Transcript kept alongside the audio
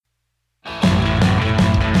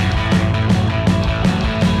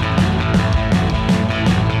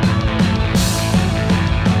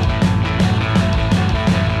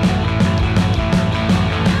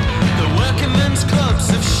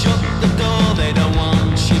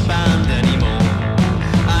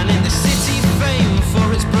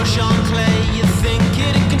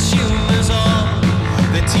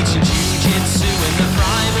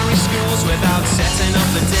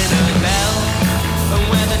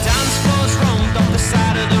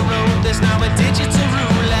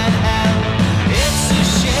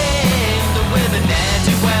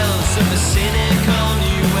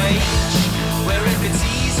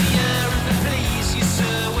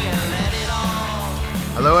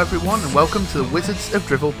Hello everyone and welcome to the Wizards of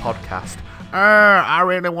Drivel podcast. I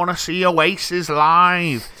really want to see Oasis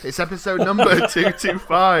live. It's episode number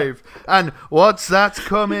 225. And what's that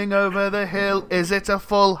coming over the hill? Is it a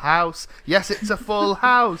full house? Yes, it's a full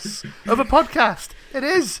house of a podcast. It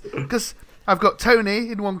is, because I've got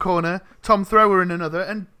Tony in one corner, Tom Thrower in another,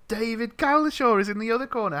 and David Cowlishaw is in the other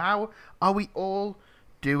corner. How are we all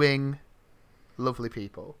doing, lovely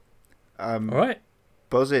people? All right.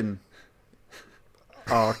 Buzzing.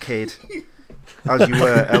 Kid. As you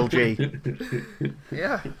were, LG.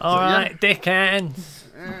 Yeah. Alright, dickens.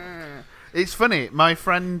 It's funny, my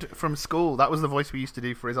friend from school, that was the voice we used to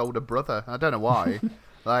do for his older brother. I don't know why.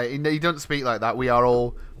 He doesn't speak like that. We are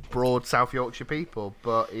all broad South Yorkshire people,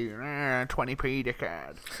 but 20p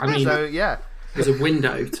dickhead. I mean, so, yeah. There's a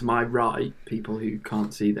window to my right, people who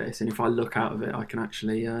can't see this, and if I look out of it, I can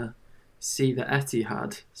actually see the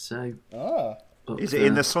Etihad. So, Is it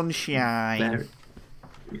in the sunshine? There.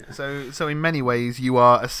 Yeah. So in many ways, you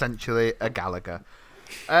are essentially a Gallagher.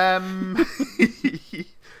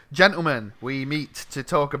 Gentlemen, we meet to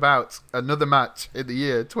talk about another match in the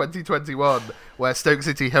year 2021 where Stoke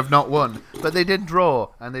City have not won, but they did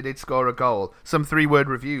draw and they did score a goal. Some three-word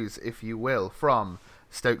reviews, if you will, from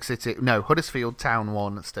Huddersfield Town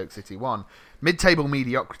 1, Stoke City 1. Mid-table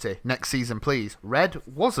mediocrity, next season please. Red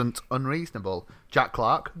wasn't unreasonable. Jack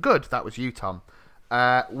Clark, good, that was you, Tom.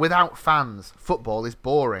 Without fans, football is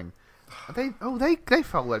boring. They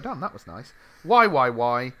followed on. That was nice.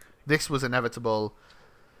 Why? This was inevitable.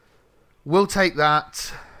 We'll take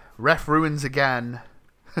that. Ref ruins again.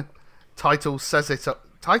 Title says it.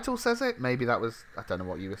 Title says it. Maybe that was. I don't know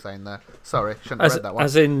what you were saying there. Sorry, shouldn't have read that one.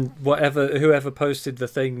 As in whoever posted the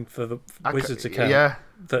thing for the Wizards account. Yeah.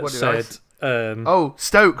 That said.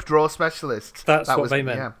 Stoke draw specialists. That's what they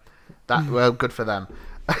meant. Yeah. Well, good for them.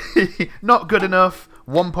 Not good enough.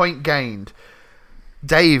 1 point gained.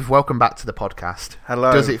 Dave, welcome back to the podcast.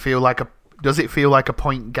 Hello. Does it feel like a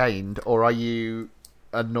point gained, or are you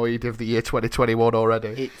annoyed of the year 2021 already?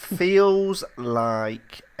 It feels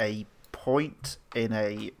like a point in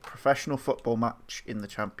a professional football match in the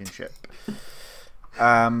Championship.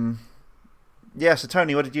 So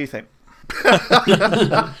Tony, what did you think?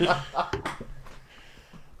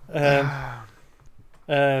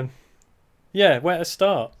 Yeah, where to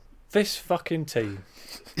start? This fucking team.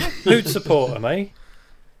 Who'd support them, eh?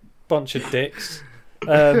 Bunch of dicks.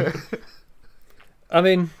 I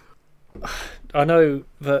mean, I know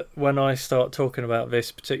that when I start talking about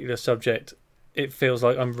this particular subject, it feels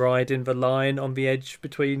like I'm riding the line on the edge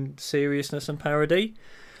between seriousness and parody.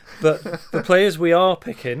 But the players we are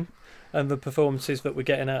picking and the performances that we're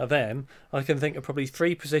getting out of them, I can think of probably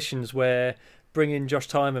 3 positions where bringing Josh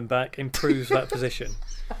Tymon back improves that position.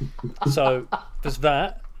 So there's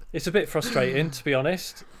that. It's a bit frustrating, to be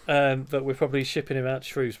honest, that we're probably shipping him out to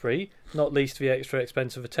Shrewsbury, not least the extra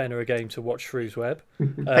expense of £10 a game to watch Shrewsweb.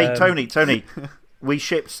 Hey, Tony, we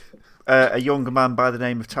shipped a younger man by the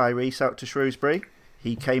name of Tyrese out to Shrewsbury.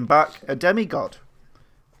 He came back a demigod.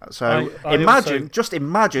 So imagine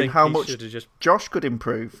how much Josh could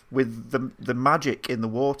improve with the magic in the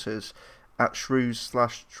waters at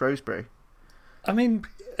Shrewsbury. I mean,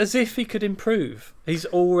 as if he could improve. He's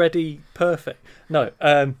already perfect. No,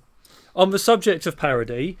 on the subject of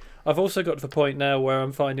parody, I've also got to the point now where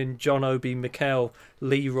I'm finding John Obi Mikel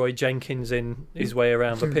Leroy Jenkins in his way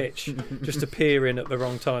around the pitch, just appearing at the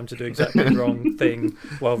wrong time to do exactly the wrong thing,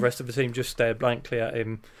 while the rest of the team just stare blankly at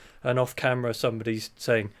him. And off camera, somebody's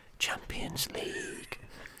saying Champions League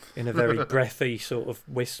in a very breathy sort of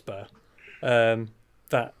whisper.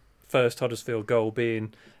 That first Huddersfield goal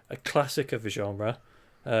being a classic of the genre.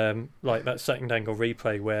 Like that second angle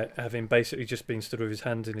replay where, having basically just been stood with his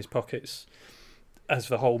hands in his pockets as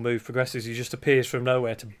the whole move progresses, he just appears from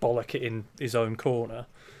nowhere to bollock it in his own corner.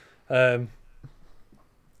 But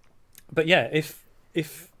yeah, if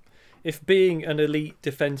being an elite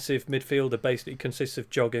defensive midfielder basically consists of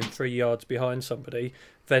jogging 3 yards behind somebody,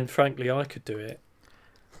 then frankly I could do it.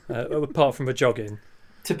 Apart from the jogging.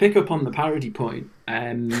 To pick up on the parody point,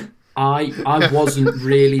 I wasn't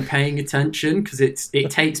really paying attention because it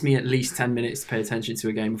takes me at least 10 minutes to pay attention to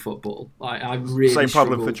a game of football. I really same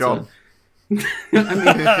problem for John. And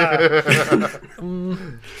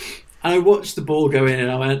I watched the ball go in and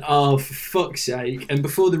I went, oh, for fuck's sake. And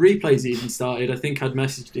before the replays even started, I think I'd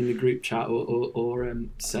messaged in the group chat or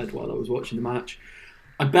said while I was watching the match,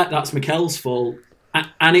 I bet that's Mikel's fault.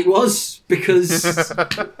 And it was, because...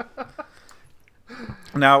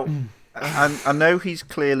 Now, I know he's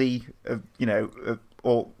clearly,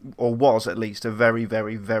 or was at least, a very,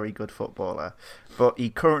 very, very good footballer, but he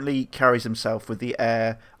currently carries himself with the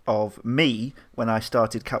air of me when I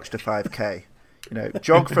started Couch to 5K.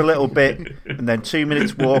 Jog for a little bit, and then 2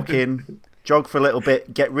 minutes walking, jog for a little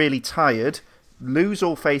bit, get really tired, lose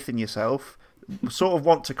all faith in yourself, sort of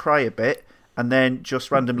want to cry a bit, and then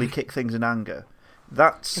just randomly kick things in anger.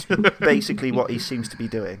 That's basically what he seems to be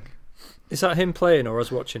doing. Is that him playing or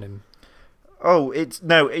us watching him? Oh,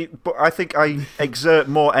 but I think I exert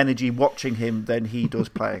more energy watching him than he does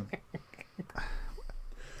playing.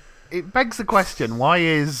 It begs the question, why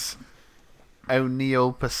is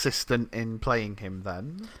O'Neill persistent in playing him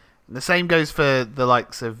then? And the same goes for the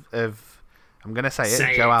likes of I'm going to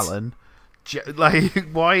say Joe Allen.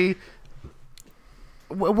 Why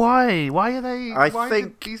are they? Why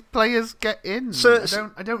think these players get in?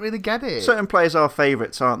 I don't really get it. Certain players are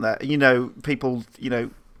favourites, aren't there? People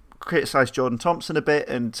criticise Jordan Thompson a bit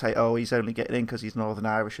and say, "Oh, he's only getting in because he's Northern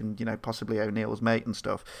Irish and possibly O'Neill's mate and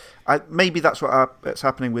stuff." Maybe that's what's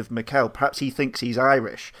happening with Mikel. Perhaps he thinks he's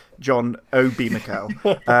Irish, John Obi Mikel.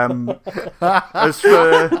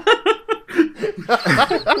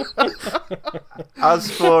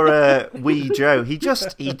 As for Wee Joe, he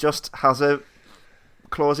just has a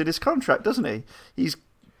clause in his contract, doesn't he? He's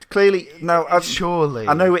clearly surely.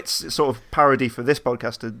 I know it's sort of parody for this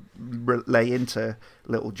podcast to lay into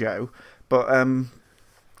Little Joe, but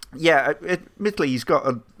admittedly he's got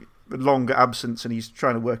a longer absence and he's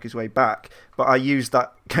trying to work his way back. But I used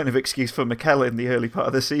that kind of excuse for Mikel in the early part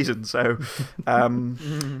of the season, so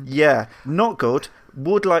not good.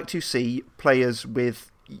 Would like to see players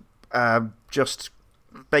with just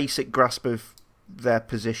basic grasp of their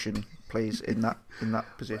position, please, in that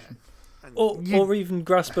position. Or even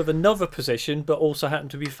grasp of another position, but also happen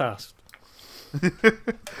to be fast.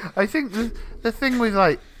 I think the thing with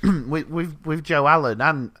with Joe Allen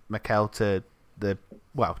and Mikel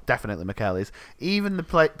definitely Mikel is even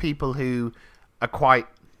the people who are quite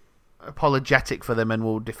apologetic for them and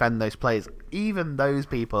will defend those players. Even those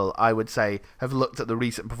people, I would say, have looked at the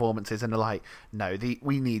recent performances and are like, no,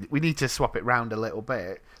 we need to swap it round a little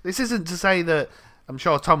bit. This isn't to say that. I'm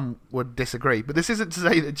sure Tom would disagree, but this isn't to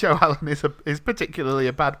say that Joe Allen is particularly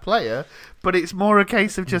a bad player, but it's more a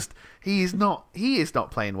case of just he is not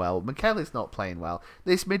playing well. Mikel is not playing well.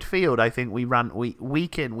 This midfield, I think we ran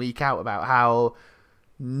week in, week out about how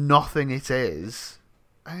nothing it is,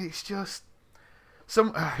 and it's just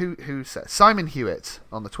who says Simon Hewitt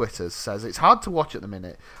on the Twitters says it's hard to watch at the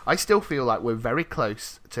minute. I still feel like we're very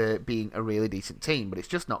close to being a really decent team, but it's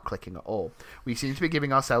just not clicking at all. We seem to be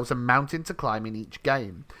giving ourselves a mountain to climb in each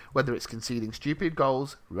game, whether it's conceding stupid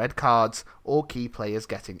goals, red cards, or key players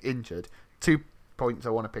getting injured. 2 points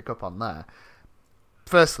I want to pick up on there.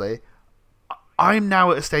 Firstly, I'm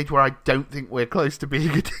now at a stage where I don't think we're close to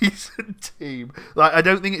being a decent team. I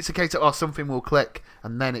don't think it's a case of something will click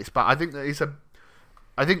and then it's bad.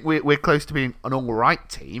 I think we're close to being an all right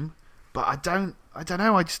team, but I don't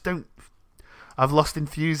know. I've lost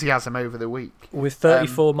enthusiasm over the week. We're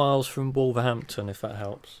 34 miles from Wolverhampton, if that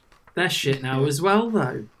helps. They're shit now as well,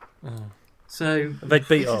 though. Oh. So they'd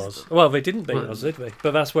beat us. Well, they didn't beat us, did we?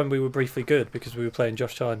 But that's when we were briefly good because we were playing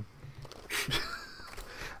Josh Tyne.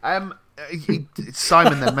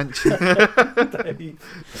 Simon then mentioned.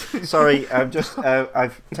 Sorry,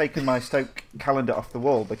 I've taken my Stoke calendar off the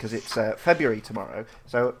wall because it's February tomorrow.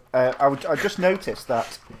 So I just noticed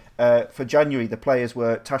that for January the players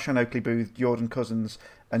were Tashan Oakley-Booth, Jordan Cousins,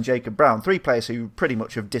 and Jacob Brown. 3 players who pretty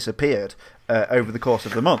much have disappeared over the course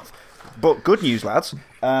of the month. But good news, lads.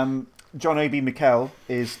 John Obi Mikel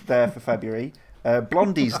is there for February.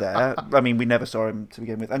 Blondie's there. I mean, we never saw him to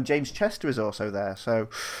begin with. And James Chester is also there. So,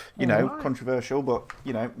 controversial, but,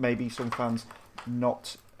 maybe some fans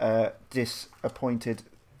not disappointed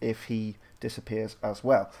if he disappears as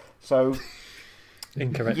well. So,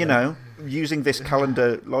 incorrect. Using this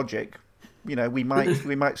calendar logic, we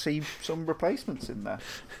might see some replacements in there.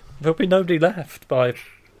 There'll be nobody left by,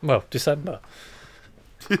 December.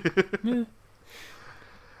 Yeah.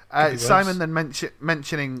 Simon then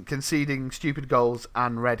mentioning conceding stupid goals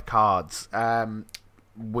and red cards.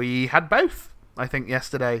 We had both, I think,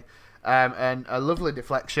 yesterday. And a lovely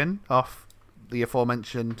deflection off the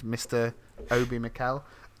aforementioned Mr. Obi Mikel.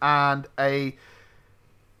 And a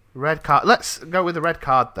red card. Let's go with the red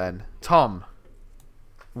card then. Tom,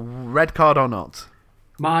 red card or not?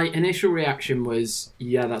 My initial reaction was,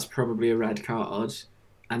 yeah, that's probably a red card.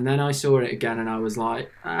 And then I saw it again and I was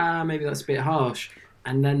like, maybe that's a bit harsh.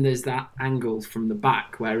 And then there's that angle from the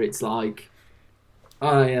back where it's like,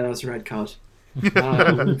 oh yeah, that's a red card.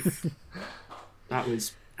 That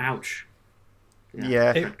was ouch.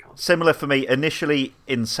 Yeah. Similar for me. Initially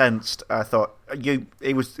incensed. I thought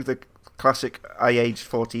it was the classic. I aged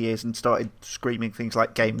 40 years and started screaming things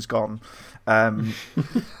like "Game's gone."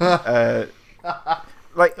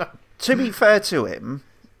 To be fair to him,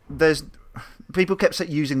 people kept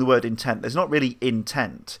using the word intent. There's not really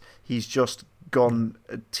intent. He's just gone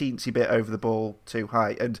a teensy bit over the ball too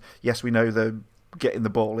high. And yes, we know the getting the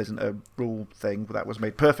ball isn't a rule thing. That was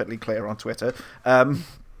made perfectly clear on Twitter.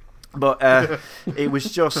 But it was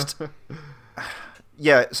just...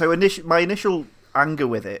 Yeah, so my initial anger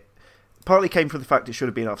with it partly came from the fact it should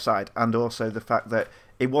have been offside, and also the fact that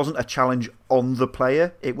it wasn't a challenge on the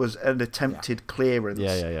player. It was an attempted clearance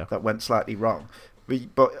that went slightly wrong.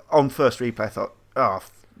 But on first replay, I thought, oh,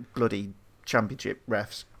 bloody championship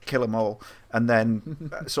refs, kill them all. And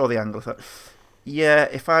then saw the angle, I thought, yeah,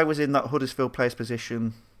 if I was in that Huddersfield player's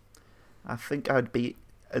position, I think I'd be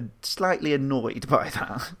slightly annoyed by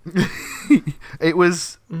that. It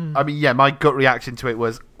was, I mean, yeah, my gut reaction to it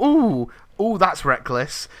was, ooh, that's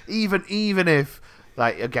reckless. Even if,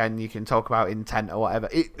 like, again, you can talk about intent or whatever.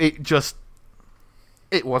 It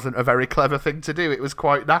wasn't a very clever thing to do. It was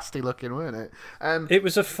quite nasty looking, wasn't it? It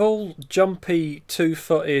was a full jumpy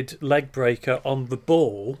 2-footed leg breaker on the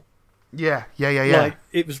ball. Yeah. Like,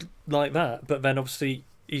 it was like that, but then obviously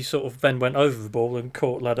he sort of then went over the ball and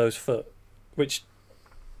caught Lado's foot, which,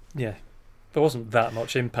 yeah, there wasn't that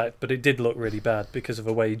much impact, but it did look really bad because of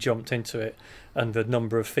the way he jumped into it and the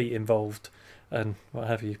number of feet involved and what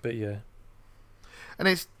have you. But yeah, and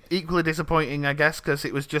it's equally disappointing, I guess, because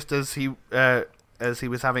it was just as he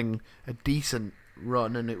was having a decent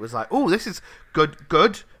run, and it was like, oh, this is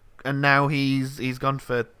good, and now he's gone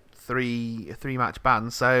for three match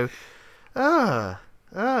ban. So,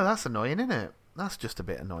 that's annoying, isn't it? That's just a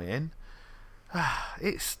bit annoying.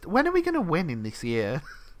 When are we going to win in this year?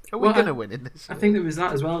 Are we going to win in this year? I think there was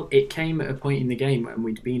that as well. It came at a point in the game when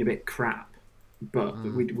we'd been a bit crap, but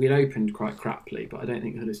we'd opened quite crappily, but I don't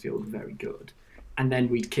think Huddersfield were very good. And then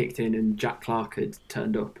we'd kicked in and Jack Clark had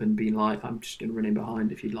turned up and been like, I'm just going to run in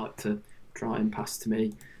behind if you'd like to try and pass to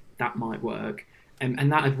me. That might work.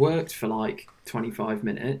 And that had worked for like 25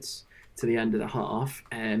 minutes to the end of the half,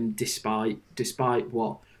 despite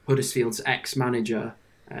what Huddersfield's ex-manager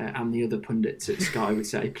and the other pundits at Sky would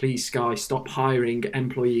say, please Sky, stop hiring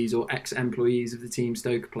employees or ex-employees of the team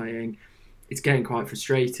Stoke are playing. It's getting quite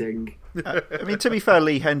frustrating. I mean, to be fair,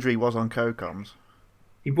 Lee Hendry was on co-coms.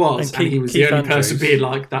 He was, and he was the only person being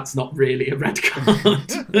like, that's not really a red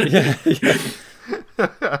card. yeah.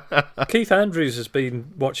 Keith Andrews has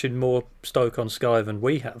been watching more Stoke on Sky than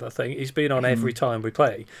we have, I think. He's been on every time we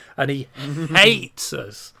play, and he hates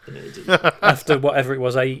us after whatever it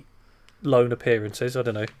was, 8 lone appearances. I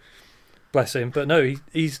don't know. Bless him. But no,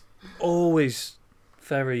 he's always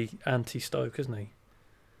very anti-Stoke, isn't he?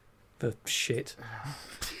 The shit.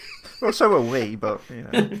 Well, so are we, but, you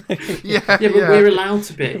know. yeah, but we're allowed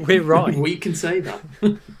to be. We're right. We can say that.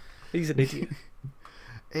 He's an idiot.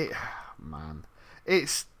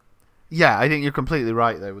 I think you're completely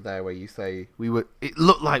right there where you say it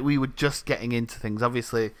looked like we were just getting into things.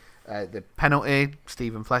 Obviously, the penalty,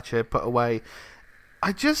 Stephen Fletcher put away.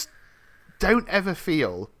 I just don't ever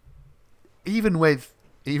feel, even with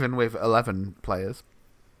 11 players,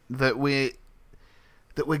 that we're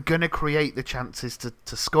going to create the chances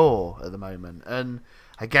to score at the moment. And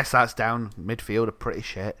I guess that's down. Midfield are pretty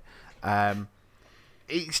shit. I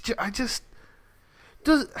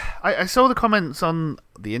saw the comments on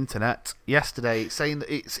the internet yesterday saying that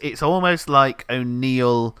it's almost like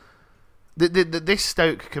O'Neill. This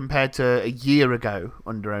Stoke compared to a year ago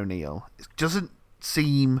under O'Neill, it doesn't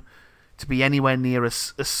seem to be anywhere near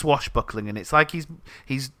as swashbuckling, and it's like he's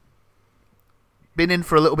been in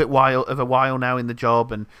for a little bit of a while now in the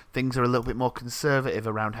job, and things are a little bit more conservative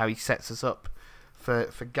around how he sets us up for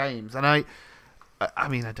games. And I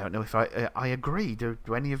mean, I don't know if I agree. Do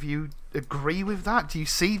any of you agree with that? Do you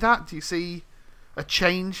see that? Do you see a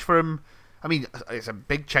change from... I mean, it's a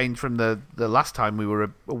big change from the last time we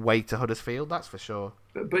were away to Huddersfield, that's for sure.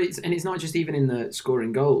 But it's not just even in the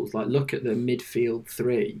scoring goals. Like, look at the midfield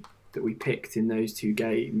three that we picked in those 2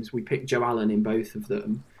 games. We picked Joe Allen in both of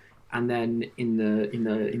them. And then in the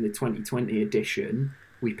 2020 edition,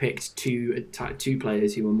 we picked two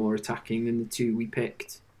players who were more attacking than the 2 we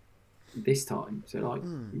picked this time. So like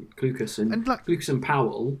Lucas and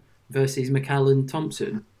Powell versus McKell and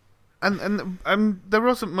Thompson. And there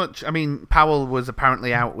wasn't much. I mean, Powell was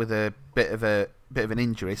apparently out with a bit of an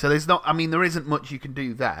injury, so there's not. I mean, there isn't much you can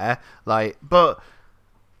do there. Like, but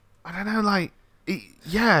I don't know. Like,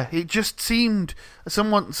 it just seemed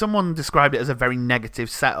someone described it as a very negative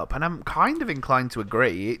setup, and I'm kind of inclined to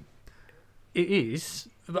agree. It is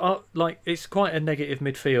like it's quite a negative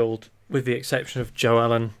midfield, with the exception of Joe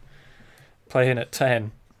Allen playing at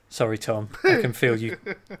 10. Sorry, Tom. I can feel you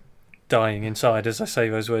dying inside as I say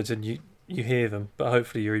those words, and you hear them, but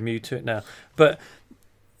hopefully you're immune to it now. But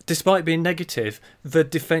despite being negative, the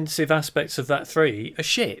defensive aspects of that 3 are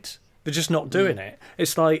shit. They're just not doing it.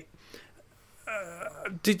 It's like,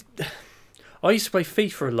 I used to play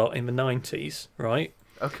FIFA a lot in the 90s, right?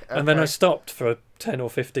 Okay. And then I stopped for 10 or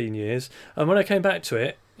 15 years. And when I came back to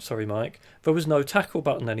it, sorry, Mike, there was no tackle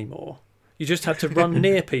button anymore. You just had to run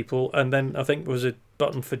near people, and then I think there was a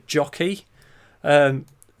button for jockey.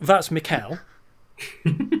 That's Mikel.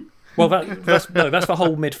 Well, that's the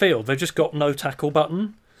whole midfield. They've just got no tackle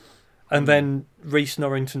button. And then Reece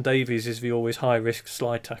Norrington Davies is the always high risk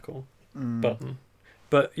slide tackle button.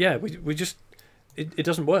 But yeah, we just it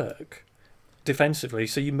doesn't work defensively,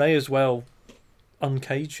 so you may as well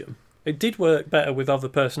uncage them. It did work better with other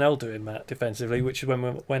personnel doing that defensively, which is when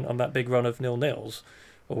we went on that big run of 0-0s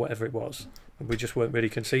or whatever it was. And we just weren't really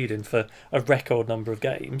conceding for a record number of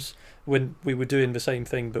games when we were doing the same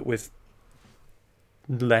thing but with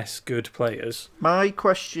less good players. My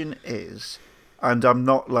question is, and I'm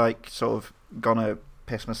not like sort of gonna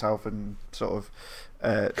piss myself and sort of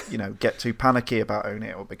get too panicky about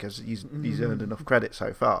O'Neill because he's earned enough credit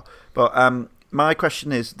so far. But my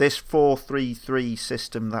question is, this 4-3-3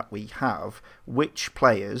 system that we have, which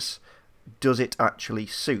players does it actually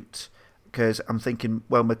suit? Because I'm thinking,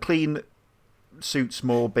 well, McLean suits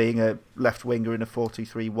more being a left winger in a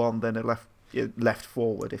 4-2-3-1 than a left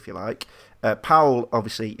forward, if you like. Powell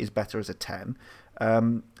obviously is better as a 10.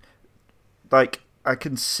 I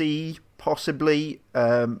can see possibly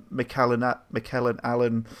Mikel and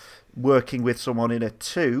Allen working with someone in a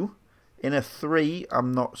 2. In a 3,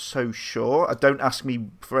 I'm not so sure. Don't ask me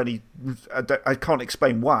for any. I can't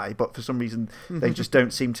explain why, but for some reason they just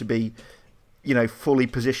don't seem to be, fully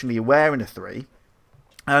positionally aware in a 3.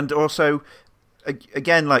 And also,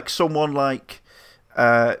 again, like someone like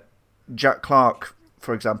Jack Clark,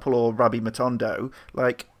 for example, or Rabbi Matondo,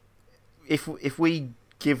 like if we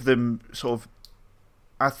give them sort of,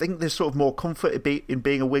 I think there's sort of more comfort in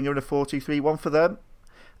being a winger in a 4-2-3-1 for them.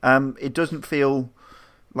 It doesn't feel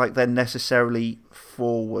like they're necessarily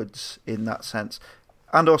forwards in that sense.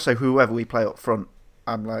 And also, whoever we play up front,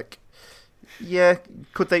 I'm like, yeah,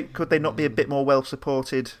 could they not be a bit more well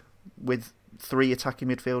supported with 3 attacking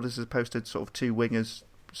midfielders as opposed to sort of 2 wingers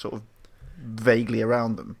sort of vaguely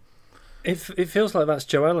around them? It feels like that's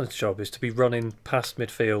Joe Allen's job, is to be running past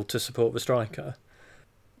midfield to support the striker.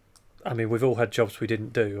 I mean, we've all had jobs we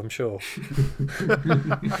didn't do, I'm sure.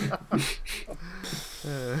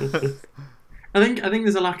 I think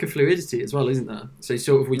there's a lack of fluidity as well, isn't there? So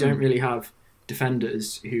sort of we don't really have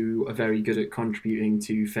defenders who are very good at contributing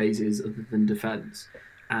to phases other than defence.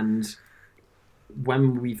 And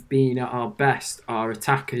when we've been at our best, our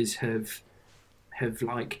attackers have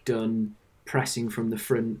like done pressing from the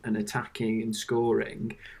front and attacking and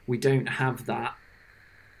scoring. We don't have that.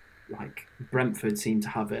 Like Brentford seem to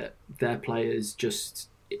have it. Their players just,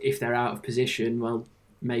 if they're out of position, well,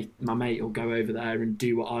 my mate will go over there and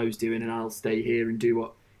do what I was doing, and I'll stay here and do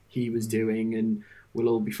what he was doing, and we'll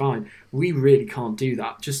all be fine. We really can't do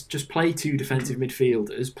that. Just play 2 defensive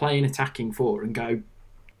midfielders, play an attacking 4, and go,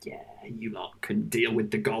 yeah, you lot can deal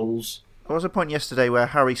with the goals. There was a point yesterday where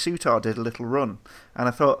Harry Souttar did a little run, and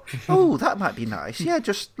I thought, oh, that might be nice. Yeah,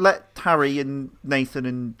 just let Harry and Nathan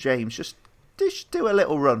and James just do a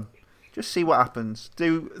little run. Just see what happens.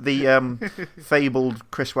 Do the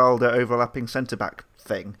fabled Chris Wilder overlapping centre-back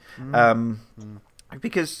thing.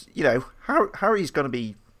 Because, Harry's going to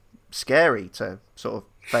be scary to sort of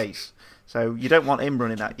face. So you don't want him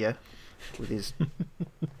running at you with his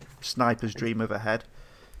sniper's dream of a head.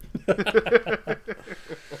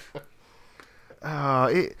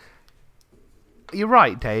 You're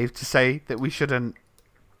right, Dave, to say that we shouldn't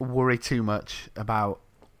worry too much about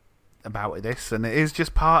this, and it is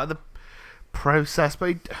just part of the process.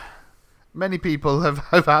 But many people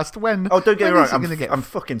have asked when. Oh, don't get me wrong. I'm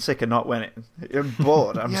fucking sick of not winning. I'm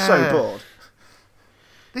bored. I'm so bored.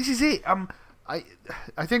 This is it.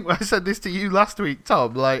 I think I said this to you last week,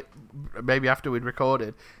 Tom. Like maybe after we'd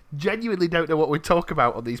recorded. Genuinely don't know what we talk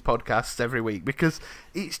about on these podcasts every week because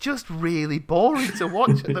it's just really boring to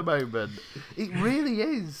watch at the moment. It really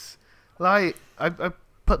is. Like I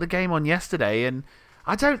put the game on yesterday, and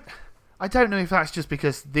I don't know if that's just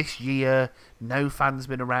because this year no fans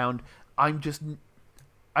been around. I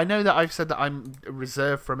know that I've said that I'm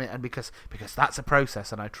reserved from it, and because that's a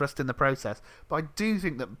process, and I trust in the process. But I do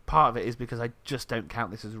think that part of it is because I just don't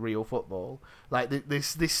count this as real football. Like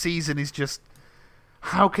this season is just.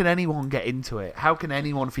 How can anyone get into it? How can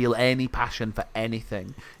anyone feel any passion for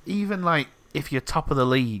anything? Even like if you're top of the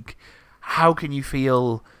league, how can you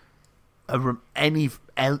feel any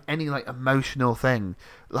like emotional thing?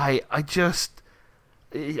 Like I just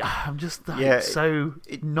I'm just so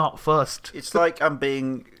not fussed. It's like I'm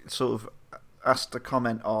being sort of asked to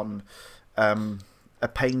comment on a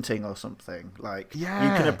painting or something. Like, you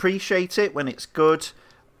can appreciate it when it's good.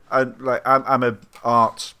 I'm a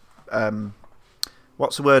art.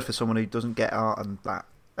 What's the word for someone who doesn't get art and that?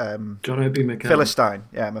 John O'B McCall. Philistine.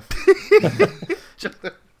 Yeah, I'm a.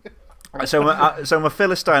 So I'm a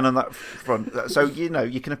Philistine on that front. So,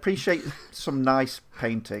 you can appreciate some nice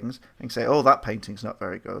paintings and say, oh, that painting's not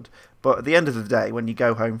very good. But at the end of the day, when you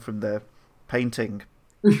go home from the painting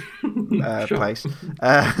place,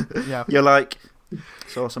 you're like,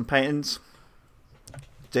 saw some paintings,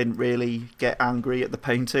 didn't really get angry at the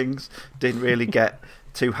paintings, didn't really get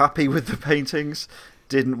too happy with the paintings,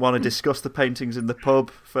 didn't want to discuss the paintings in the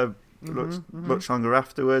pub for much longer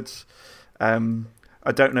afterwards.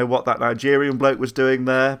 I don't know what that Nigerian bloke was doing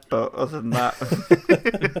there, but other than that,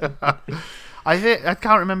 I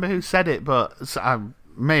can't remember who said it, but I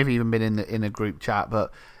may have even been in a group chat.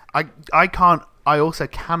 But I also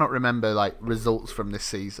cannot remember like results from this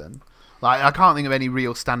season. Like, I can't think of any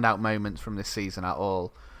real standout moments from this season at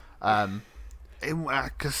all.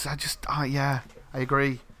 Because I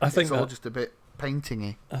agree. I think it's all just a bit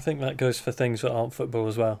painting-y. I think that goes for things that aren't football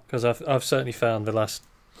as well. Because I've certainly found the last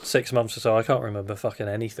 6 months or so, I can't remember fucking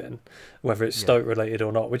anything, whether it's Stoke related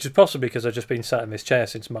or not, which is possibly because I've just been sat in this chair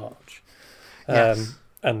since March.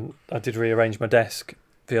 And I did rearrange my desk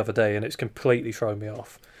the other day and it's completely thrown me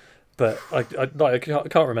off. But I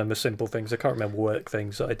can't remember simple things. I can't remember work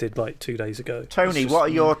things that I did like 2 days ago. Tony, what are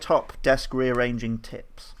your top desk rearranging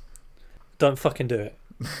tips? Don't fucking do it.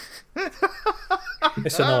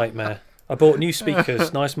 It's a nightmare. I bought new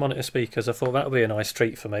speakers, nice monitor speakers. I thought that would be a nice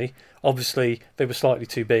treat for me. Obviously, they were slightly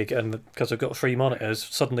too big, and because I've got 3 monitors,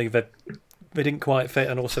 suddenly they didn't quite fit,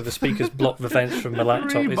 and also the speakers block the vents from my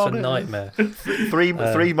laptop. It's a nightmare. Three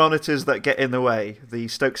monitors that get in the way. The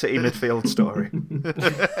Stoke City midfield story.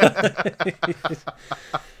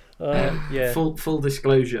 Full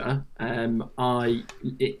disclosure, I,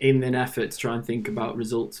 in an effort to try and think about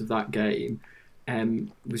results of that game,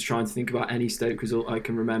 was trying to think about any Stoke result I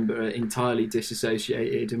can remember, entirely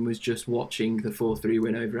disassociated, and was just watching the 4-3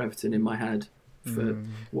 win over Everton in my head for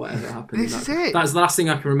whatever happened. This is it. That's the last thing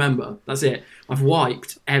I can remember. That's it. I've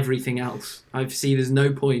wiped everything else. There's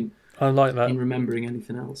no point in remembering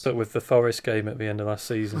anything else. But with the Forest game at the end of last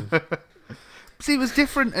season. See, it was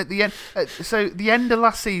different at the end. So the end of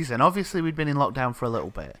last season, obviously we'd been in lockdown for a little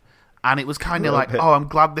bit. And it was kind of like, I'm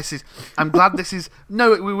glad this is...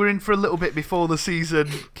 No, we were in for a little bit before the season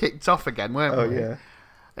kicked off again, weren't we? Oh, yeah.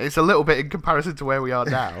 It's a little bit in comparison to where we are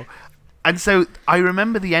now. And so I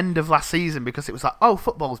remember the end of last season because it was like,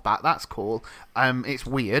 football's back, that's cool. It's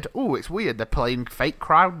weird. Oh, it's weird. They're playing fake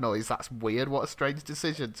crowd noise. That's weird. What a strange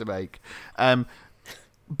decision to make.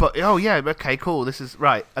 But, okay, cool. This is...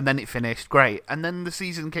 Right. And then it finished. Great. And then the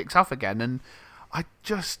season kicks off again. And I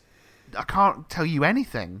can't tell you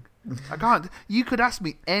anything. I can't. You could ask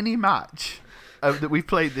me any match that we've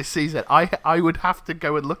played this season. I would have to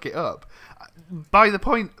go and look it up. By the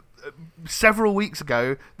point, several weeks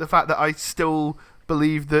ago, the fact that I still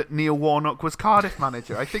believe that Neil Warnock was Cardiff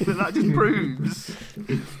manager, I think that just proves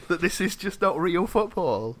that this is just not real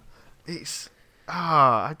football. It's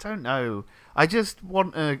I don't know. I just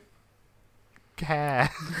want to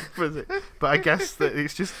care for it, but I guess that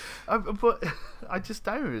it's just. But I just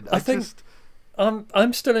don't. I think.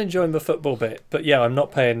 I'm still enjoying the football bit, but I'm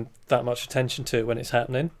not paying that much attention to it when it's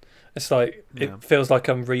happening. It's like it feels like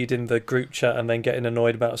I'm reading the group chat and then getting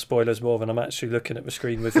annoyed about spoilers more than I'm actually looking at the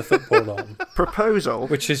screen with the football on. Proposal,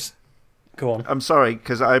 which is, go on. I'm sorry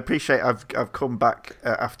because I appreciate I've come back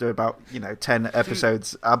after about 10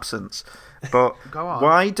 episodes absence, but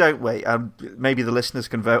why don't we? Maybe the listeners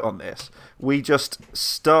can vote on this. We just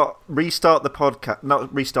restart the podcast,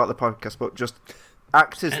 not restart the podcast, but just.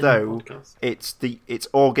 Act as though it's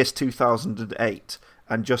August 2008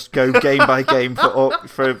 and just go game by game for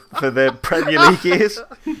the Premier League years.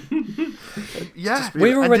 Yeah,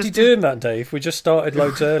 we're already doing that, Dave. We just started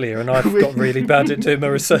loads earlier, and I've got really bad at doing my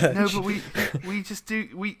research. No, but we just do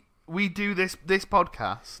we do this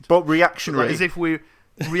podcast, but reactionary, like,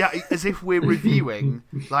 as if we're reviewing,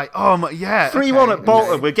 like 3-1 at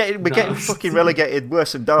Bolton. We're getting fucking relegated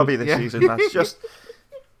worse than Derby this season. That's just.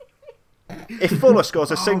 If Fuller scores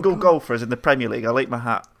a single goal for us in the Premier League, I'll eat my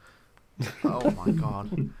hat. Oh my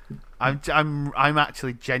god, I'm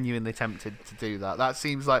actually genuinely tempted to do that. That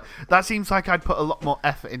seems like I'd put a lot more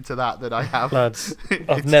effort into that than I have. Lads,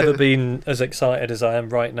 I've never been as excited as I am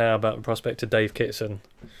right now about the prospect of Dave Kitson.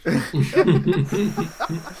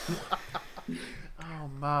 Oh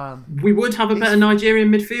man, we would have a better Nigerian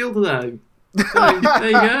midfielder though. So, there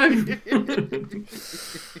you go.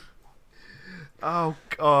 Oh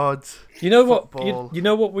God! You know what? Football. You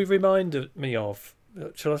know what we reminded me of.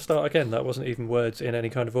 Shall I start again? That wasn't even words in any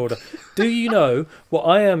kind of order. Do you know what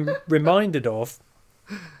I am reminded of?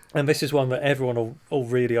 And this is one that everyone will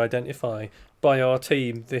really identify by our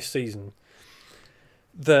team this season.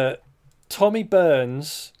 The Tommy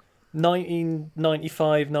Burns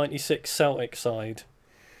 1995-96 Celtic side.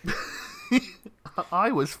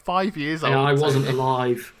 I was 5 years old. Yeah, I wasn't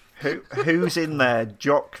alive. Who's in there?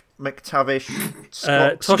 Jock McTavish,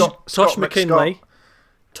 Tosh McKinley.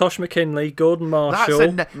 Tosh McKinley, Gordon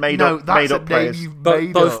Marshall. Made up players.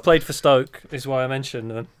 Both played for Stoke, is why I mentioned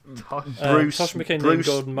them. Bruce McKinley and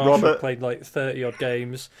Gordon Marshall Robert. played like 30-odd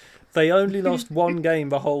games. They only lost one game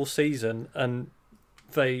the whole season, and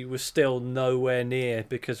they were still nowhere near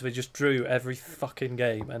because they just drew every fucking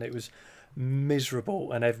game, and it was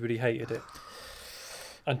miserable, and everybody hated it.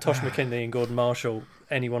 And Tosh McKinley and Gordon Marshall,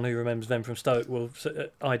 anyone who remembers them from Stoke will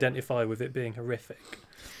identify with it being horrific.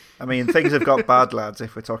 I mean, things have got bad, lads,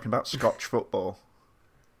 if we're talking about Scotch football.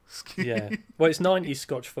 Yeah. Well, it's 90s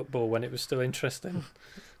Scotch football when it was still interesting.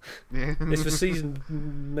 Yeah. It's the season,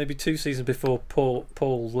 maybe 2 seasons before Paul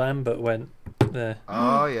Lambert went there.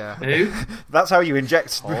 Oh yeah. Who? That's how you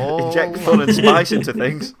inject fun and spice into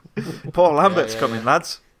things. Paul Lambert's coming,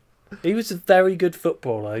 lads. He was a very good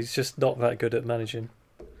footballer. He's just not that good at managing.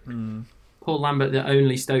 Paul Lambert, the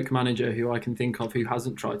only Stoke manager who I can think of who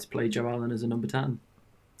hasn't tried to play Joe Allen as a number 10.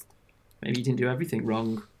 Maybe he didn't do everything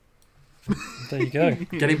wrong. There you go.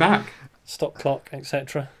 Get him back. Stop clock,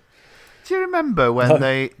 etc. Do you remember when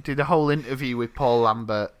they did a whole interview with Paul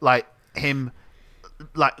Lambert, like him,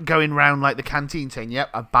 like going round like the canteen saying,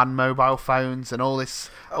 "Yep, I banned mobile phones and all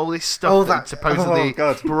this stuff that supposedly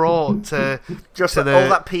brought to just to all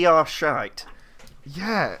that PR shite."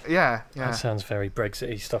 Yeah. That sounds very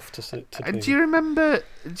Brexit-y stuff to do. And do you remember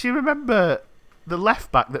the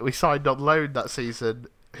left back that we signed on loan that season?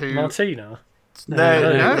 Who Martina?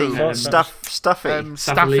 No. Stuffy.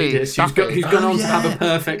 Staphylidis, who's gone on to have a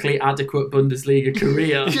perfectly adequate Bundesliga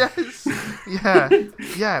career. Yes.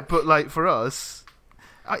 Yeah. But like for us,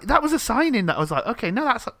 that was a signing that I was like, okay, no,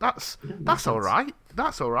 that's all right.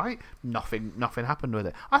 That's all right. Nothing happened with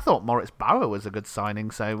it. I thought Moritz Bauer was a good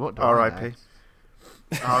signing. So what? R.I.P.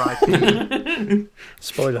 R.I.P.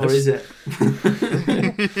 Spoilers. Or is it?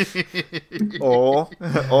 or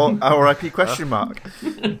R.I.P. question mark.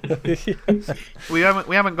 We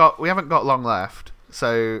haven't got long left.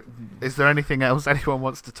 So, is there anything else anyone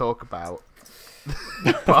wants to talk about?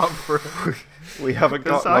 Apart from we haven't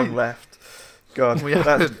got long left. God,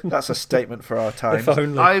 that's a statement for our times. If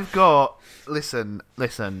only. I've got. Listen.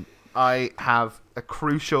 I have a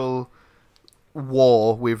crucial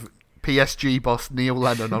war with PSG boss Neil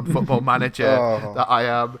Lennon on Football Manager that I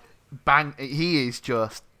am he is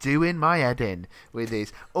just doing my head in with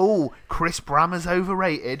his Chris Brammer's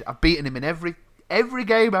overrated. I've beaten him in every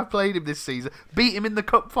game I've played him this season. Beat him in the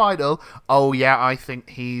cup final. Oh yeah, I think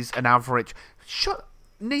he's an average. Shut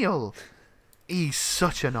Neil. He's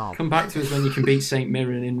such an knob. Come back to us when you can beat St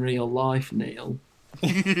Mirren in real life, Neil.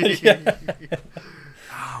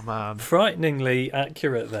 Oh man. Frighteningly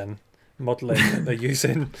accurate then. Modelling that they're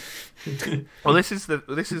using. Well, this is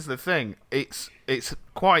the thing. It's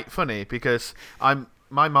quite funny because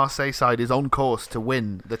my Marseille side is on course to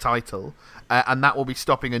win the title, and that will be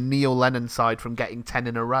stopping a Neil Lennon side from getting 10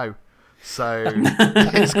 in a row. So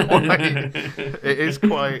it is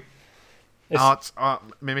quite art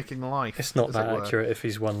mimicking life. It's not that accurate if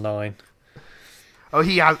he's won 9. Oh,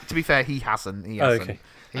 he has. To be fair, he hasn't. He hasn't. Okay.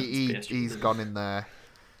 He's gone in there.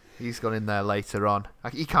 He's gone in there later on.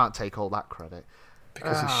 He can't take all that credit.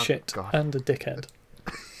 Because he's shit God. and a dickhead.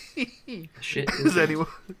 Shit. Has anyone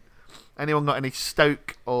got any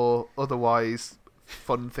Stoke or otherwise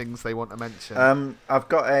fun things they want to mention? I've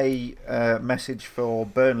got a message for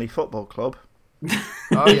Burnley Football Club.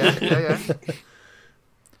 Oh yeah. Do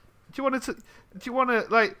you want to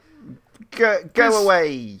like go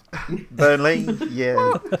away, Burnley?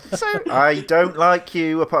 Yeah. So I don't like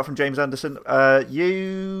you, apart from James Anderson.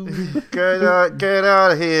 You get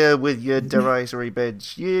out of here with your derisory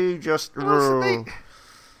bids. You just.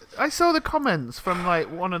 I saw the comments from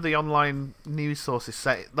like one of the online news sources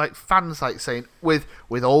say, like fans like saying, with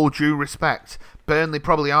all due respect, Burnley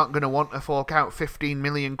probably aren't going to want to fork out 15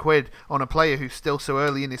 million quid on a player who's still so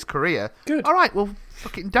early in his career. Good. All right, well,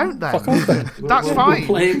 fucking don't then. Fuck off then. That's fine.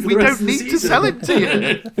 We don't need to sell him to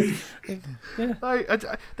you. Yeah.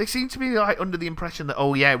 They seem to be like under the impression that,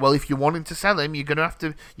 oh yeah, well, if you're wanting to sell him, you're gonna have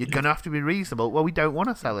to be reasonable. Well, we don't want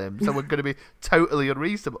to sell him, so we're going to be totally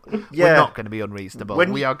unreasonable. Yeah. We're not going to be unreasonable.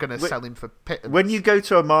 We are going to sell him for pittance. When you go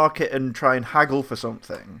to a market and try and haggle for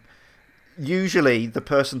something, usually the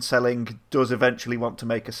person selling does eventually want to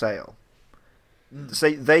make a sale. So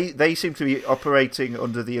they seem to be operating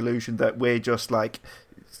under the illusion that we're just like,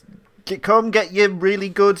 come get your really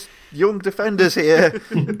good young defenders here,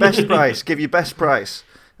 best price, give you best price,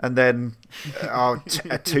 and then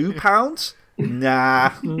 £2? Nah,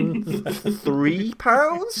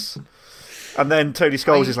 £3? And then Tony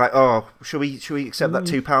Scholes is like, oh, should we accept that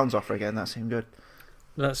 £2 offer again? That seemed good.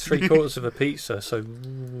 That's 3/4 of a pizza. So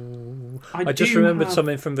I just remembered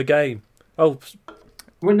something from the game. Oh.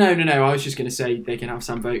 Well, no. I was just going to say they can have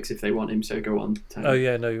Sam Vokes if they want him, so go on, Tony. Oh,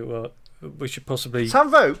 yeah, no, well, we should possibly...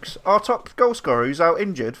 Sam Vokes, our top goal scorer who's out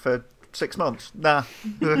injured for 6 months. Nah.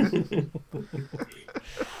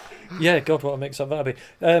 Yeah, God, what a mix-up that'd be.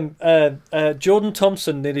 Jordan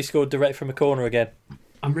Thompson nearly scored direct from a corner again.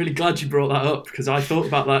 I'm really glad you brought that up, because I thought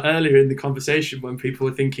about that earlier in the conversation when people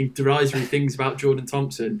were thinking derisory things about Jordan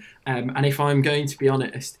Thompson. And if I'm going to be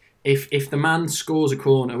honest... If the man scores a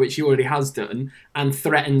corner, which he already has done, and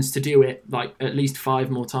threatens to do it like at least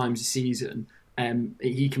 5 more times a season,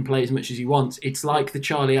 he can play as much as he wants. It's like the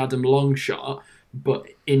Charlie Adam long shot, but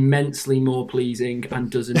immensely more pleasing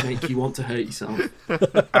and doesn't make you want to hurt yourself.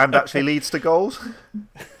 And actually leads to goals?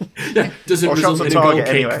 Yeah, doesn't result in a goal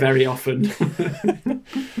kick very often.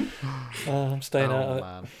 I'm staying out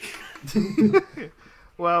of it.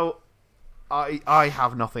 Well, I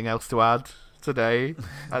have nothing else to add today,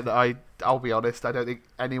 and I'll be honest, I don't think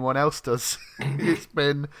anyone else does. It's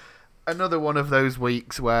been another one of those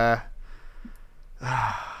weeks where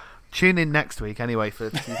tune in next week anyway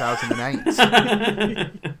for 2008.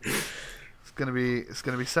 It's gonna be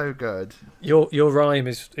so good. Your rhyme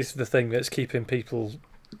is the thing that's keeping people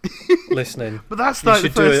listening. But that's like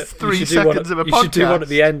the first 3 seconds of a podcast. You should do one at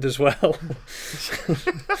the end as well.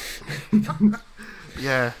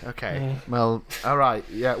 Yeah. Okay. Well. All right.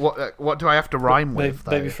 Yeah. What do I have to rhyme with?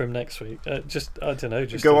 Maybe from next week. Just I don't know.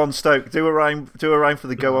 Just go on Stoke. Do a rhyme for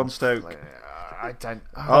the go on Stoke. I don't.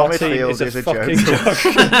 Our midfield is a joke.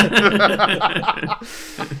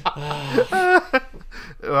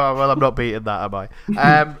 Oh, well, I'm not beating that, am I?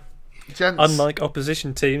 Gents, unlike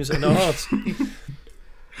opposition teams and ours.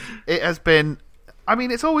 It has been. I mean,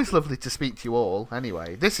 it's always lovely to speak to you all.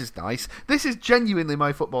 Anyway, this is nice. This is genuinely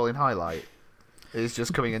my footballing highlight. Is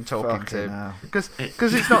just coming and talking to him, because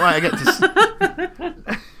it's not like I get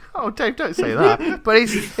to. Oh, Dave, don't say that. But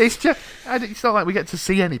it's just it's not like we get to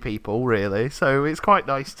see any people really, so it's quite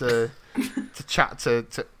nice to chat to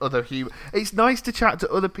other humans. It's nice to chat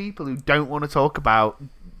to other people who don't want to talk about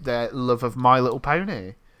their love of My Little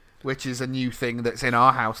Pony, which is a new thing that's in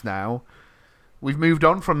our house now. We've moved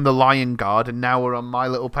on from the Lion Guard and now we're on My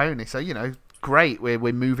Little Pony. So great.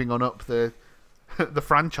 We're moving on up the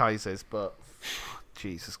franchises, but.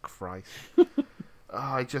 Jesus Christ.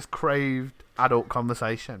 I just craved adult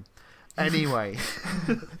conversation. Anyway.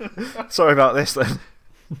 Sorry about this then.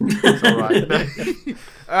 It's alright.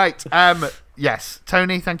 Alright, yes.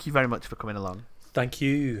 Tony, thank you very much for coming along. Thank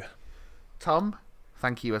you. Tom,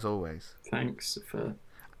 thank you as always. Thanks for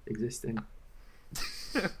existing.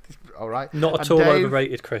 Alright. Not at all Dave,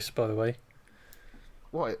 overrated, Chris, by the way.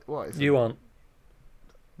 What is it? You aren't.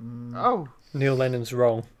 Oh. Neil Lennon's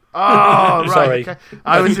wrong. Oh, right. Sorry. Okay.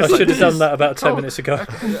 I should have done that about 10 minutes ago.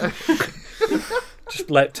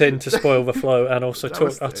 Just leapt in to spoil the flow and also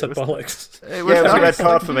talk utter bollocks. It was a red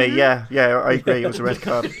card for me. Yeah, I agree. It was a red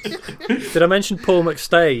card. Did I mention Paul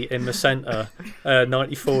McStay in the centre?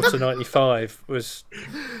 94 to 95 was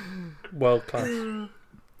world class.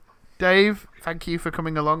 Dave, thank you for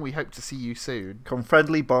coming along. We hope to see you soon. Come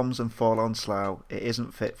friendly bombs and fall on Slough. It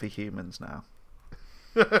isn't fit for humans now.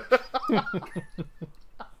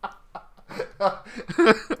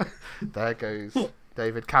 There goes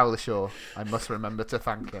David Cowlishaw. I must remember to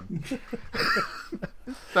thank him.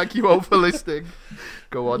 Thank you all for listening.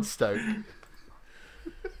 Go on, Stoke.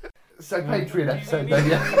 So Patreon episode then,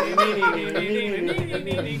 yeah.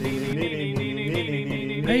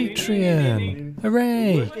 Patreon.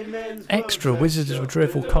 Hooray! Extra Wizards of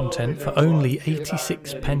Drivel content for only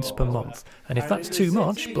 86 pence per month. And if that's too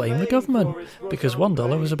much, blame the government, because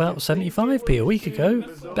 $1 was about 75p a week ago.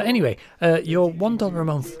 But anyway, your $1 a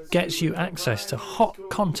month gets you access to hot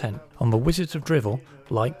content on the Wizards of Drivel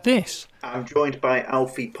like this. I'm joined by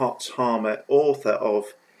Alfie Potts-Harmer, author of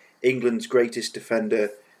England's Greatest Defender.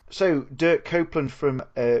 So, Dirk Copeland from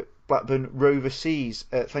Blackburn Rover Seas,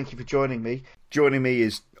 thank you for joining me. Joining me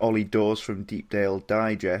is Ollie Dawes from Deepdale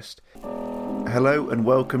Digest. Hello and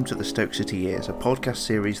welcome to the Stoke City Years, a podcast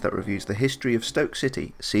series that reviews the history of Stoke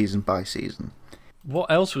City season by season. What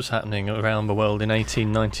else was happening around the world in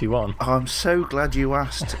 1891? Oh, I'm so glad you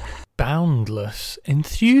asked. Boundless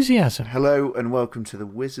enthusiasm. Hello and welcome to the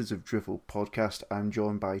Wizards of Drivel podcast. I'm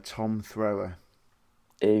joined by Tom Thrower.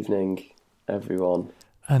 Evening, everyone.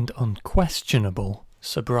 And unquestionable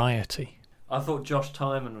sobriety. I thought Josh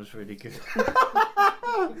Tyman was really good.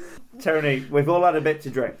 Tony, we've all had a bit to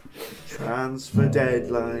drink. Transfer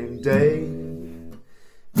deadline day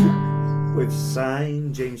with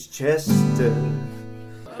signed James Chester.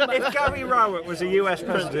 If Gary Rowett was a US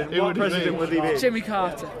president, what president would he be? Jimmy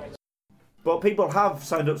Carter. But people have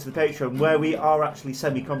signed up to the Patreon where we are actually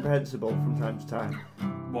semi-comprehensible from time to time.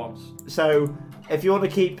 Once. So, if you want to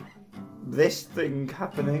keep this thing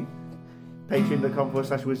happening,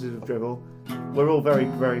 patreon.com/Wizards of Drivel. We're all very,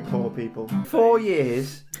 very poor people. 4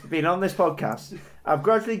 years being on this podcast, I've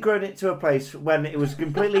gradually grown it to a place when it was a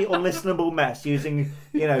completely unlistenable mess using,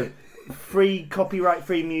 free,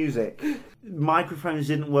 copyright-free music. Microphones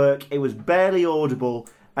didn't work, it was barely audible,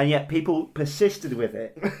 and yet people persisted with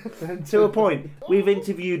it. To a point, we've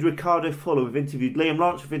interviewed Ricardo Fuller, we've interviewed Liam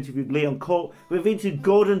Lawrence, we've interviewed Leon Court, we've interviewed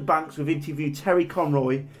Gordon Banks, we've interviewed Terry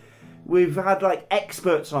Conroy. We've had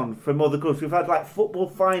experts on from other clubs. We've had football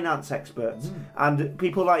finance experts and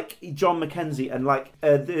people like John McKenzie and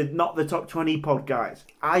the Not the Top 20 pod guys.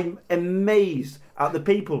 I'm amazed at the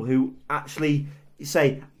people who actually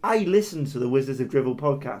say, I listen to the Wizards of Drivel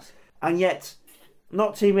podcast. And yet,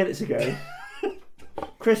 not 2 minutes ago,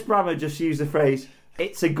 Chris Brammer just used the phrase,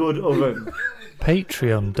 it's a good oven.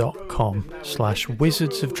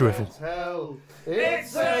 Patreon.com/Wizards of Drivel.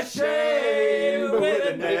 It's a shame with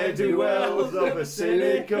the ne'er-do-wells of a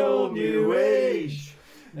cynical new age.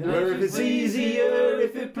 Where if it's easier,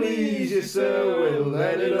 if it please you, so we'll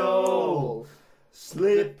let it all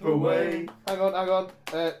slip away. Hang on.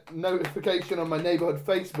 Notification on my neighbourhood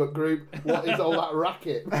Facebook group. What is all that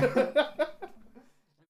racket?